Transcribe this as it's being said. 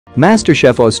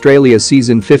MasterChef Australia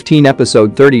Season 15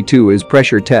 Episode 32 is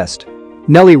Pressure Test.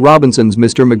 Nelly Robinson's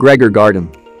Mister McGregor Garden.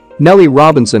 Nelly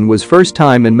Robinson was first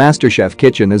time in MasterChef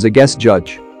kitchen as a guest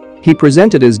judge. He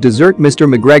presented his dessert Mister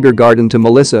McGregor Garden to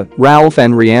Malissa, Ralph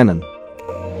and Rhiannon.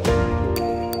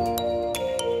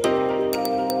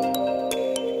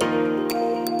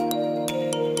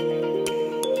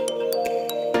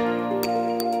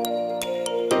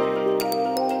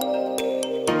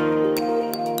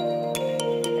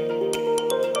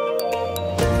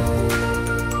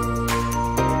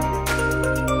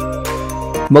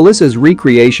 Melissa's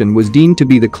recreation was deemed to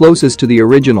be the closest to the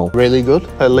original. Really good.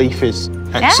 Her leaf is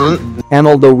excellent. And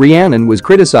although Rhiannon was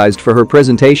criticized for her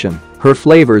presentation, her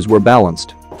flavors were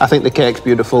balanced. I think the cake's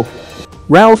beautiful.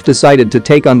 Ralph decided to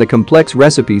take on the complex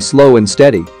recipe slow and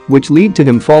steady, which led to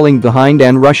him falling behind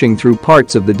and rushing through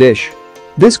parts of the dish.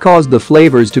 This caused the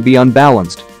flavors to be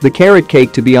unbalanced, the carrot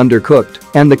cake to be undercooked,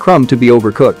 and the crumb to be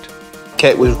overcooked.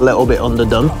 Cake was a little bit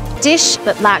underdone. Dish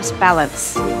that lacked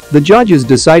balance. The judges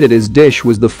decided his dish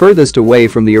was the furthest away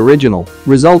from the original,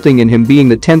 resulting in him being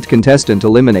the 10th contestant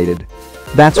eliminated.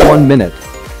 That's 1 minute.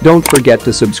 Don't forget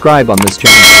to subscribe on this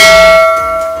channel.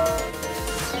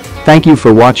 Thank you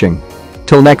for watching.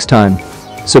 Till next time.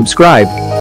 Subscribe.